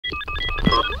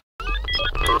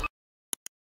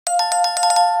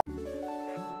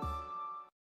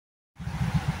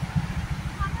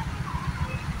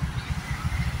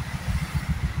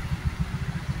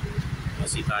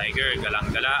Si Tiger,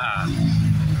 galang-gala ah.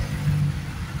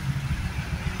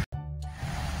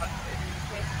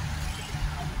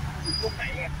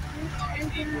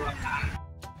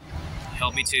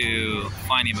 Help me to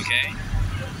find him, okay?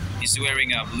 He's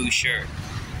wearing a blue shirt.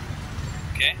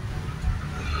 Okay?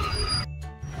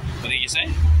 What did you say?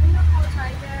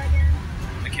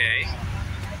 Okay.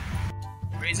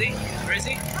 Where is he? Where is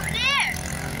he? Over there!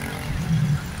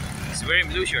 He's wearing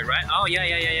blue shirt, right? Oh, yeah.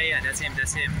 That's him.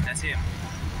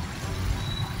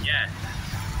 Yeah.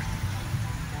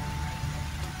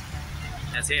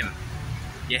 That's him.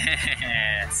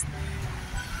 Yes.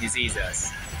 He sees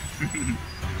us.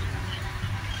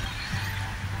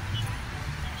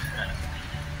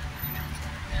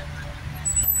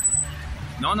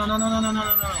 No. Don't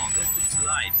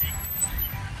slide.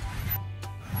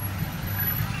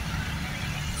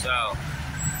 So,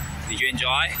 did you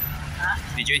enjoy? Huh?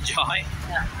 Did you enjoy?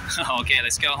 Yeah. Okay,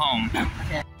 let's go home.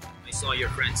 Okay. I saw your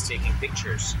friends taking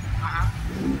pictures.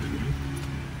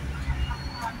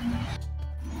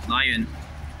 Lion.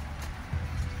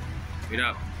 Get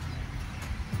up.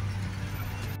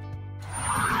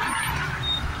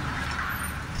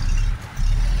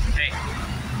 Hey.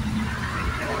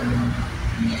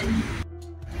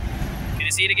 Can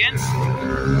you see it again?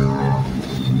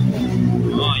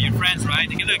 Oh, your friends, right?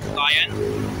 Take a look, Lion.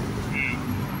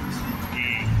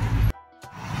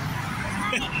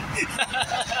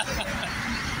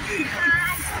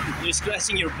 You're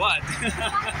scratching your butt.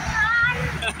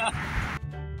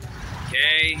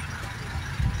 Okay,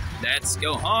 let's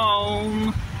go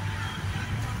home.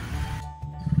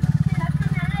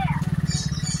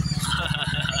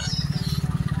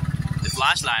 The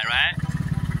flashlight, right?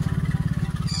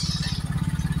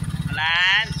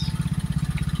 Alan?